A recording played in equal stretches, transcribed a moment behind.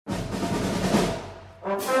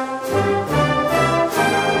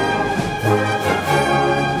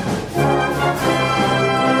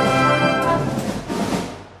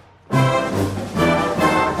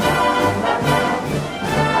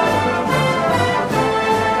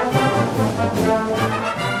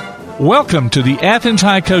Welcome to the Athens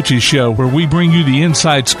High Coaches Show, where we bring you the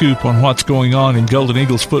inside scoop on what's going on in Golden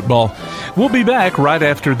Eagles football. We'll be back right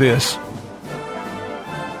after this.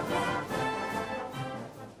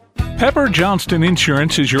 Pepper Johnston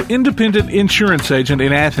Insurance is your independent insurance agent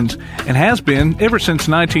in Athens and has been ever since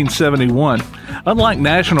 1971. Unlike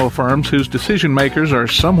national firms whose decision makers are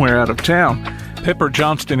somewhere out of town, Pepper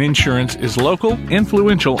Johnston Insurance is local,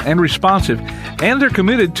 influential, and responsive, and they're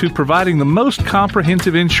committed to providing the most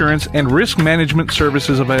comprehensive insurance and risk management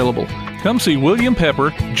services available. Come see William Pepper,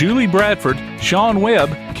 Julie Bradford, Sean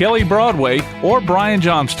Webb, Kelly Broadway, or Brian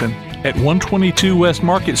Johnston at 122 West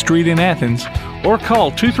Market Street in Athens, or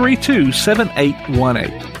call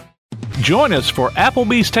 232-7818. Join us for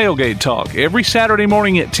Applebee's Tailgate Talk every Saturday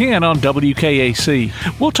morning at 10 on WKAC.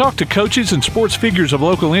 We'll talk to coaches and sports figures of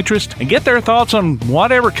local interest and get their thoughts on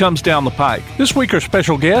whatever comes down the pike. This week our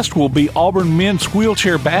special guest will be Auburn men's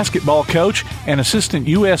wheelchair basketball coach and assistant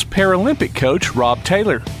U.S. Paralympic coach Rob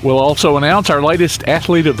Taylor. We'll also announce our latest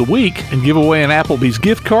athlete of the week and give away an Applebee's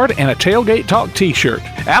gift card and a Tailgate Talk t-shirt.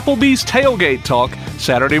 Applebee's Tailgate Talk,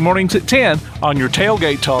 Saturday mornings at 10 on your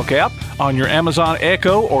Tailgate Talk app, on your Amazon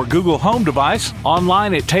Echo or Google Home device,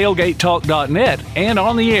 online at tailgatetalk.net, and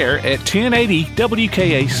on the air at 1080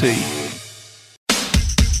 WKAC.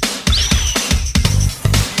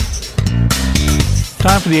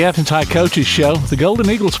 Time for the Athens High Coaches Show. The Golden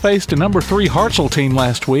Eagles faced a number 3 Hartselle team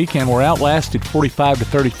last week and were outlasted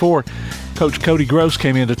 45-34. Coach Cody Gross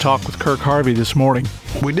came in to talk with Kirk Harvey this morning.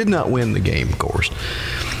 We did not win the game, of course.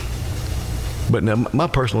 But now, my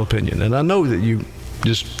personal opinion, and I know that you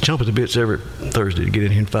just chomp at the bits every Thursday to get in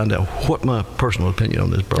here and find out what my personal opinion on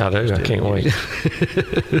this broadcast is. I can't wait.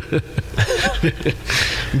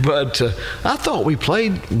 But I thought we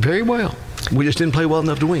played very well. We just didn't play well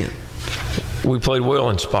enough to win. We played well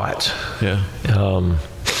in spots. Yeah.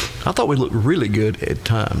 I thought we looked really good at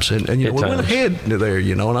times. And you know, we went ahead there,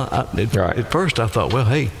 you know. And at first I thought, well,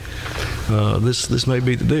 hey, this may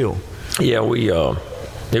be the deal. Yeah,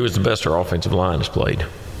 it was the best our offensive line has played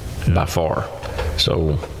by far.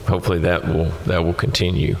 So hopefully that will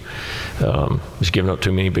continue. Just giving up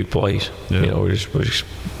too many big plays. Yeah. You know, we're just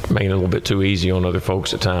making it a little bit too easy on other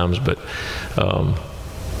folks at times. But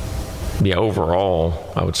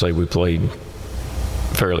overall, I would say we played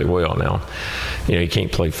fairly well. Now, you know, you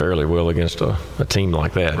can't play fairly well against a team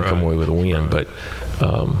like that and come away with a win. But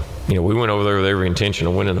you know, we went over there with every intention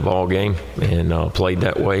of winning the ball game and played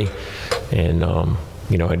that way. And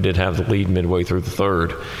you know, I did have the lead midway through the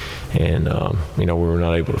third. And, you know, we were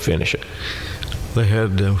not able to finish it. They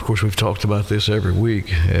had, of course, we've talked about this every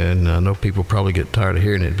week, and I know people probably get tired of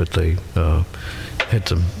hearing it, but they had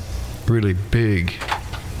some really big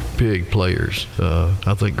players.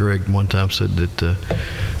 I think Greg one time said that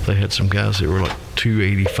they had some guys that were like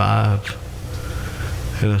 285.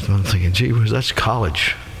 And I'm thinking, gee whiz, that's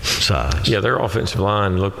college size. Yeah, their offensive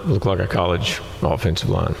line looked like a college offensive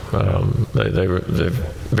line. They're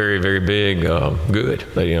very, very big, good.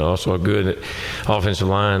 They, also a good offensive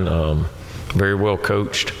line, very well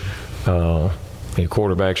coached.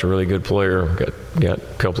 Quarterback's a really good player. Got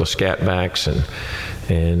a couple of scat backs and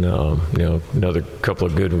another couple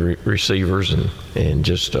of good receivers and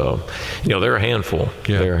just they're a handful.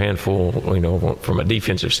 Yeah. They're a handful. From a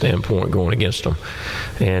defensive standpoint, going against them,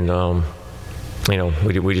 and.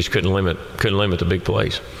 We just couldn't limit the big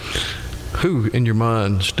plays. Who in your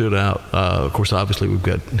mind stood out? Of course, obviously we've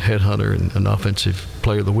got Headhunter and an offensive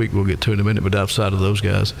player of the week we'll get to in a minute, but outside of those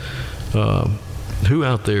guys, who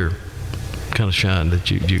out there kind of shined that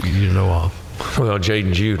you know of? Well,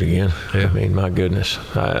 Jaden Jude again. Yeah. I mean, my goodness.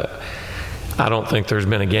 I don't think there's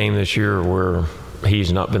been a game this year where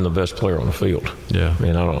he's not been the best player on the field. Yeah. I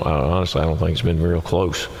mean, honestly, I don't think it's been real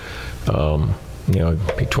close.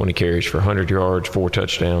 20 carries for 100 yards, 4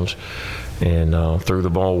 touchdowns, and threw the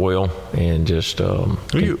ball well, and just.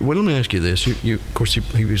 Let me ask you this: of course,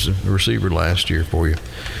 he was a receiver last year for you.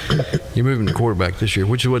 You're moving to quarterback this year,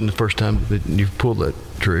 which wasn't the first time that you've pulled that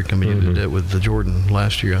trick. I mean, you did that with the Jordan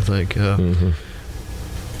last year, I think.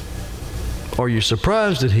 Are you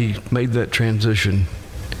surprised that he made that transition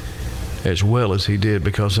as well as he did?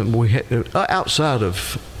 Because we had, outside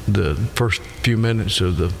of the first few minutes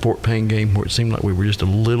of the Fort Payne game, where it seemed like we were just a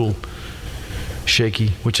little shaky,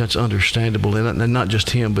 which that's understandable, and not just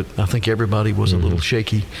him, but I think everybody was a little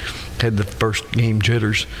shaky, had the first game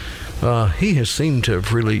jitters. He has seemed to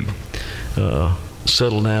have really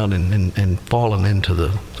settled down and fallen into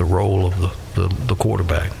the role of the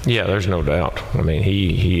quarterback. Yeah, there's no doubt. I mean,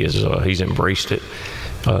 he's embraced it.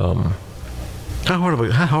 How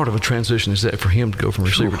hard of a transition is that for him to go from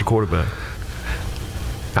receiver to quarterback?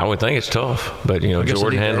 I would think it's tough, but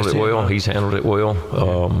Jordan handled it well. He's handled it well.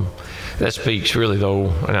 That speaks really, though,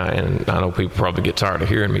 and I know people probably get tired of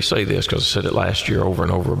hearing me say this because I said it last year over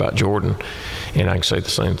and over about Jordan, and I can say the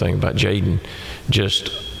same thing about Jaden.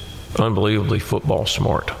 Just unbelievably football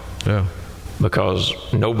smart. Yeah. Because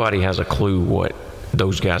nobody has a clue what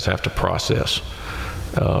those guys have to process.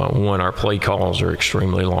 One, our play calls are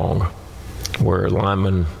extremely long, where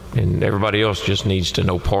linemen and everybody else just needs to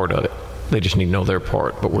know part of it. They just need to know their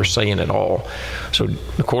part, but we're saying it all. So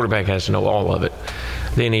the quarterback has to know all of it.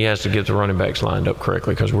 Then he has to get the running backs lined up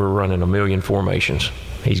correctly because we're running a million formations.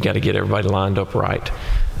 He's got to get everybody lined up right.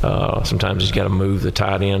 Sometimes he's got to move the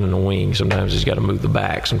tight end and the wing. Sometimes he's got to move the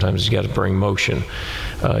back. Sometimes he's got to bring motion.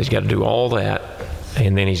 He's got to do all that,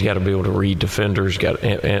 and then he's got to be able to read defenders.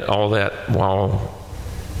 And all that while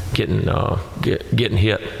getting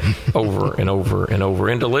hit over and over and over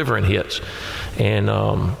and delivering hits.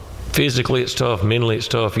 And physically it's tough. Mentally it's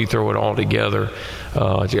tough. You throw it all together.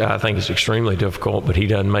 I think it's extremely difficult, but he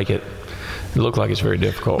doesn't make it look like it's very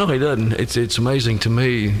difficult. No, he doesn't. It's amazing to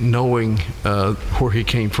me knowing where he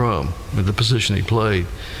came from, the position he played,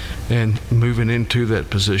 and moving into that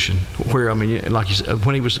position where, I mean, like you said,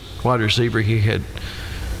 when he was wide receiver, he had,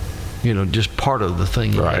 just part of the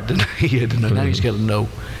thing. Right. He had to know. Now he's got to know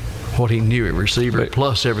what he knew at receiver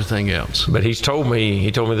plus everything else. But he told me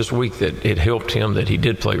this week that it helped him that he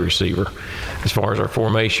did play receiver. As far as our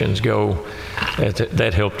formations go,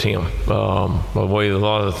 that helped him. The way a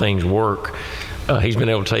lot of the things work, he's been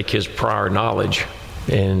able to take his prior knowledge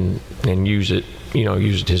and use it,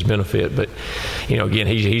 use it to his benefit. But, again,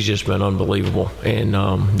 he's just been unbelievable,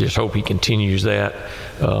 and just hope he continues that.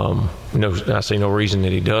 I see no reason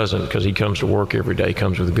that he doesn't, because he comes to work every day,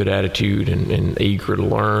 comes with a good attitude and eager to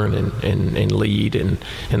learn and lead and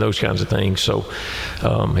those kinds of things. So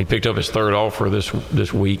he picked up his third offer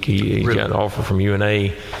this week. He got an offer from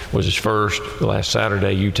UNA, was his first. Last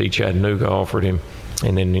Saturday, UT Chattanooga offered him,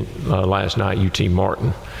 and then last night UT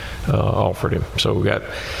Martin offered him. So we got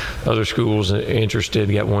other schools interested.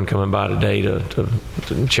 We got one coming by today to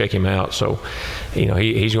check him out. So,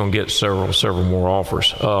 he's going to get several more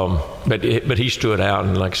offers. But he stood out,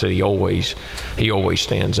 and like I said, he always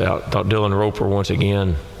stands out. I thought Dylan Roper once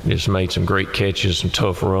again just made some great catches, some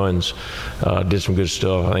tough runs, did some good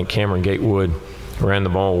stuff. I think Cameron Gatewood ran the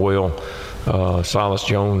ball well. Silas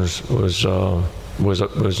Jones was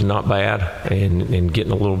not bad and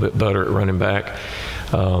getting a little bit better at running back.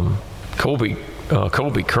 Colby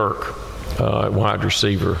Kirk, wide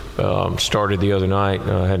receiver, started the other night,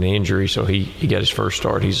 had an injury, so he got his first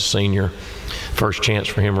start. He's a senior. First chance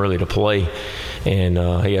for him really to play, and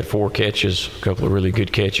he had 4 catches, a couple of really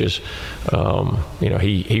good catches.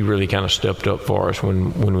 He really kind of stepped up for us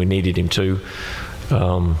when we needed him to.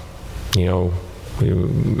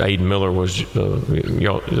 Aiden Miller was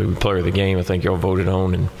the player of the game. I think y'all voted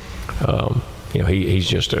on, and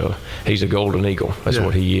he's a golden eagle. That's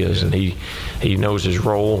what he is, and he knows his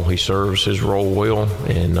role. He serves his role well,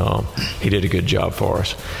 and he did a good job for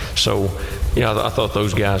us. So, I thought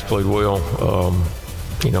those guys played well.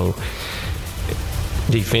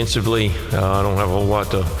 Defensively, I don't have a whole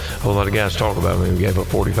lot of guys to talk about. I mean, we gave up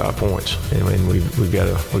 45 points. I mean, we've got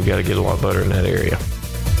to get a lot better in that area.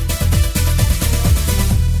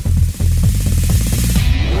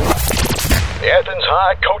 Athens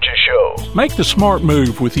High Coaches Show. Make the smart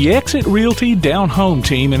move with the Exit Realty Down Home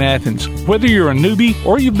team in Athens. Whether you're a newbie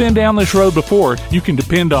or you've been down this road before, you can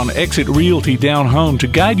depend on Exit Realty Down Home to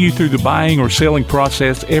guide you through the buying or selling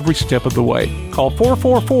process every step of the way. Call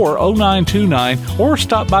 444-0929 or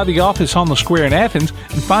stop by the office on the square in Athens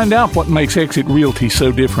and find out what makes Exit Realty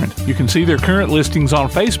so different. You can see their current listings on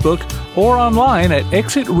Facebook or online at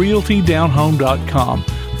exitrealtydownhome.com.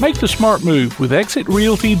 Make the smart move with Exit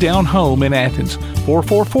Realty Down Home in Athens,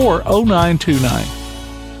 444-0929.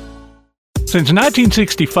 Since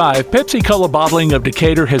 1965, Pepsi-Cola Bottling of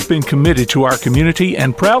Decatur has been committed to our community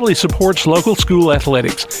and proudly supports local school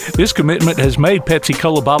athletics. This commitment has made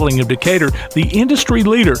Pepsi-Cola Bottling of Decatur the industry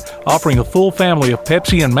leader, offering a full family of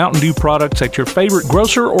Pepsi and Mountain Dew products at your favorite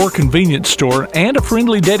grocer or convenience store, and a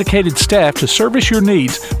friendly, dedicated staff to service your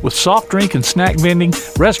needs with soft drink and snack vending,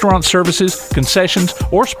 restaurant services, concessions,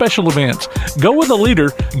 or special events. Go with a leader,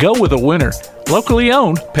 go with a winner. Locally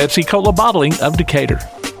owned, Pepsi-Cola Bottling of Decatur.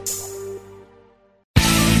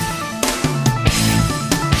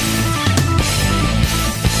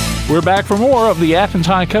 We're back for more of the Athens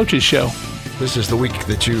High Coaches Show. This is the week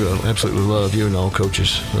that you absolutely love, you and all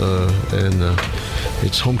coaches, and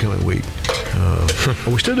it's homecoming week. Are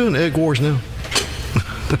we still doing Egg Wars now?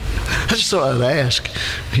 I just thought I'd ask.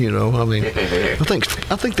 You know, I mean, I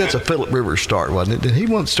think that's a Phillip Rivers start, wasn't it? Did he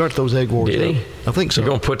want to start those Egg Wars? Did he? I think so. You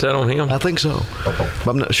gonna put that on him? I think so. But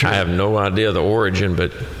I'm not sure. I have no idea the origin,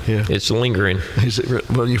 but it's lingering. Is it?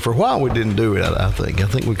 Well, for a while we didn't do it. I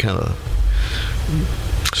think we kind of.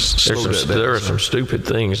 There are some stupid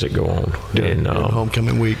things that go on in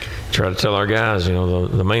homecoming week. Try to tell our guys, you know,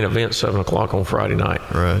 the main event's 7 o'clock on Friday night.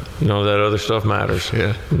 Right. You know, that other stuff matters.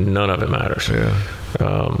 Yeah. None of it matters. Yeah.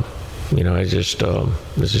 You know, I just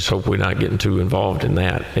hope we're not getting too involved in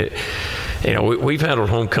that. You know, we've handled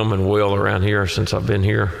homecoming well around here since I've been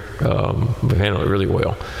here. We've handled it really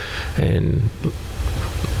well, and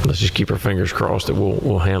let's just keep our fingers crossed that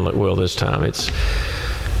we'll handle it well this time. It's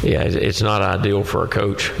not ideal for a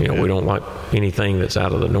coach. You know, we don't like anything that's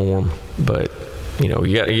out of the norm, but you know,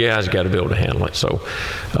 you guys got to be able to handle it. So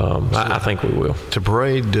I think we will. The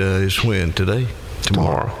parade is when? Today?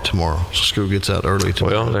 Tomorrow. So school gets out early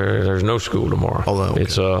tomorrow. Well, there's no school tomorrow. Okay.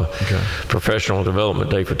 It's a professional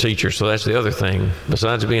development day for teachers. So that's the other thing.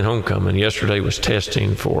 Besides it being homecoming, yesterday was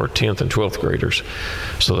testing for 10th and 12th graders.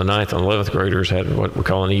 So the 9th and 11th graders had what we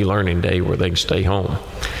call an e-learning day where they can stay home.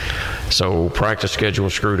 So practice schedule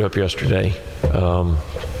was screwed up yesterday.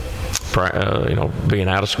 You know, being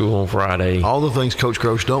out of school on Friday. All the things Coach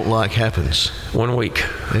Gross don't like happens. 1 week.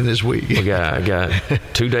 In this week. I got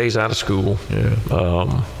 2 days out of school. Yeah.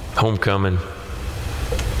 Homecoming,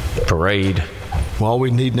 parade. Well, all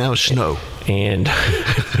we need now is snow. And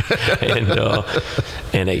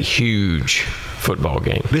a huge football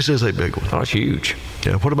game. This is a big one. Oh, it's huge.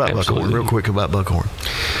 Yeah. What about Buckhorn? Real quick about Buckhorn.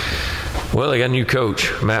 Well, they got a new coach,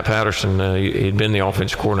 Matt Patterson. He'd been the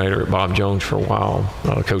offensive coordinator at Bob Jones for a while.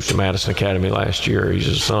 Coached at Madison Academy last year. He's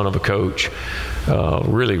the son of a coach.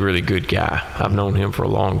 Really, really good guy. I've known him for a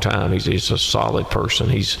long time. He's a solid person.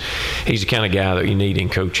 He's the kind of guy that you need in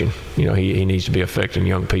coaching. You know, he needs to be affecting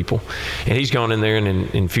young people. And he's gone in there and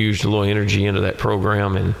infused a little energy into that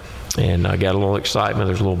program and got a little excitement.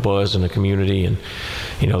 There's a little buzz in the community. And,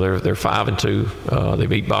 you know, they're 5-2. They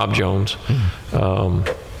beat Bob Jones.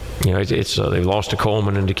 You know, they lost to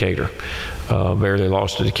Coleman and Decatur. Barely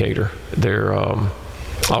lost to Decatur. They're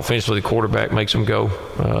offensively, the quarterback makes them go,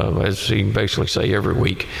 as he basically say every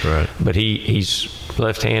week. Right. But he's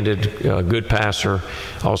left-handed, good passer.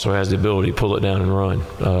 Also has the ability to pull it down and run,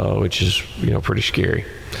 which is, you know, pretty scary.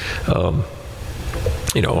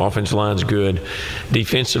 You know, offensive line's good.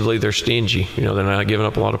 Defensively, they're stingy. You know, they're not giving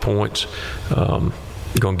up a lot of points. Going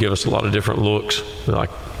to give us a lot of different looks,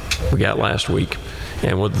 like we got last week.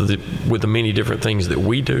 And with the many different things that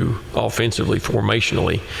we do offensively,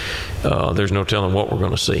 formationally, there's no telling what we're going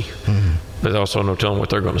to see. Mm-hmm. But also no telling what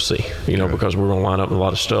they're going to see, you know, because we're going to line up a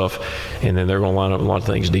lot of stuff, and then they're going to line up a lot of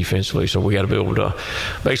things defensively. So we got to be able to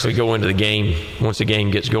basically go into the game, once the game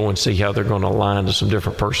gets going, see how they're going to align to some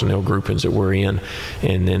different personnel groupings that we're in,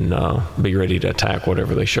 and then be ready to attack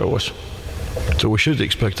whatever they show us. So we should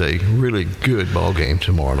expect a really good ball game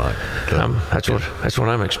tomorrow night. That's what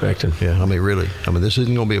I'm expecting. Yeah, I mean, really. I mean, this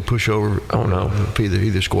isn't going to be a pushover. Oh no, for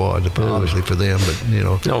either squad. Obviously for them, but you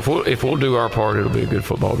know. No, if we'll do our part, it'll be a good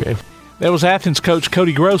football game. That was Athens coach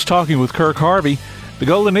Cody Gross talking with Kirk Harvey. The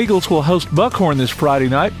Golden Eagles will host Buckhorn this Friday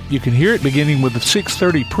night. You can hear it beginning with the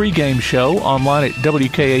 6:30 pregame show online at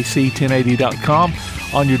WKAC1080.com,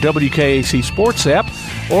 on your WKAC Sports app,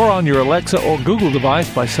 or on your Alexa or Google device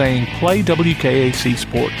by saying Play WKAC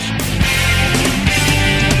Sports.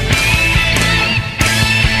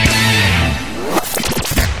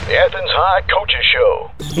 The Athens High Coaches Show.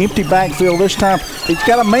 Empty backfield this time. He's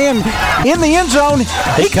got a man in the end zone.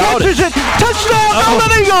 He catches it. Touchdown,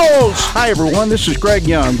 Golden Eagles! Hi, everyone. This is Greg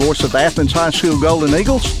Young, voice of Athens High School Golden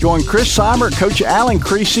Eagles. Join Chris Seimer, Coach Alan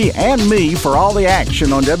Creasy, and me for all the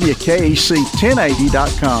action on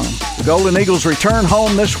WKAC1080.com. The Golden Eagles return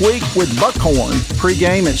home this week with Buckhorn.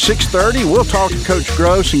 Pre-game at 6:30. We'll talk to Coach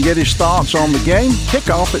Gross and get his thoughts on the game.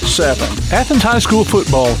 Kickoff at 7. Athens High School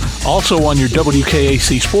football, also on your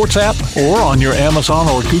WKAC Sports app or on your Amazon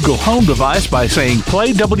or Google Home device by saying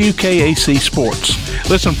Play WKAC Sports.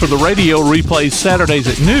 Listen for the radio replays Saturdays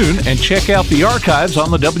at noon and check out the archives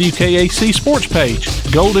on the WKAC Sports page.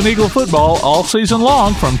 Golden Eagle football all season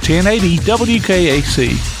long from 1080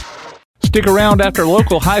 WKAC. Stick around after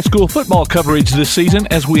local high school football coverage this season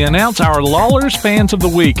as we announce our Lawlers Fans of the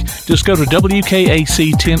Week. Just go to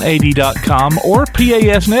WKAC1080.com or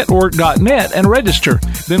PASnetwork.net and register.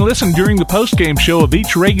 Then listen during the postgame show of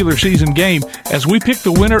each regular season game as we pick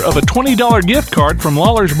the winner of a $20 gift card from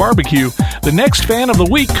Lawler's Barbecue. The next Fan of the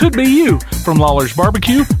Week could be you from Lawler's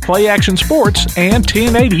Barbecue, Play Action Sports, and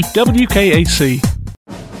 1080 WKAC.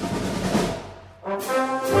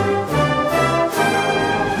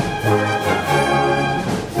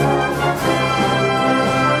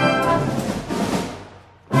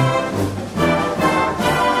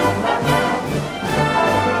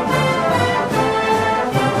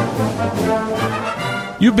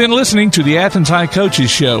 You've been listening to the Athens High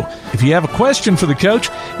Coaches Show. If you have a question for the coach,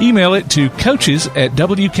 email it to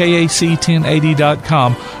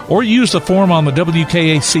coaches@WKAC1080.com or use the form on the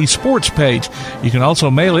WKAC Sports page. You can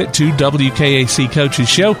also mail it to WKAC Coaches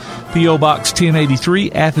Show, P.O. Box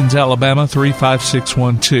 1083, Athens, Alabama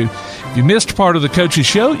 35612. If you missed part of the Coaches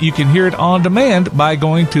Show, you can hear it on demand by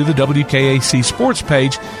going to the WKAC Sports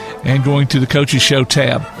page and going to the Coaches Show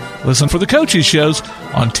tab. Listen for the Coaches Shows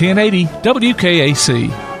on 1080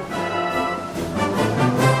 WKAC.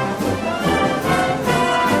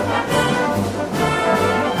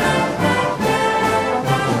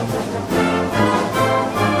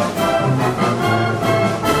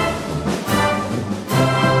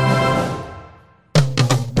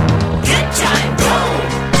 Good time, go!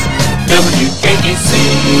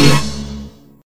 WKAC.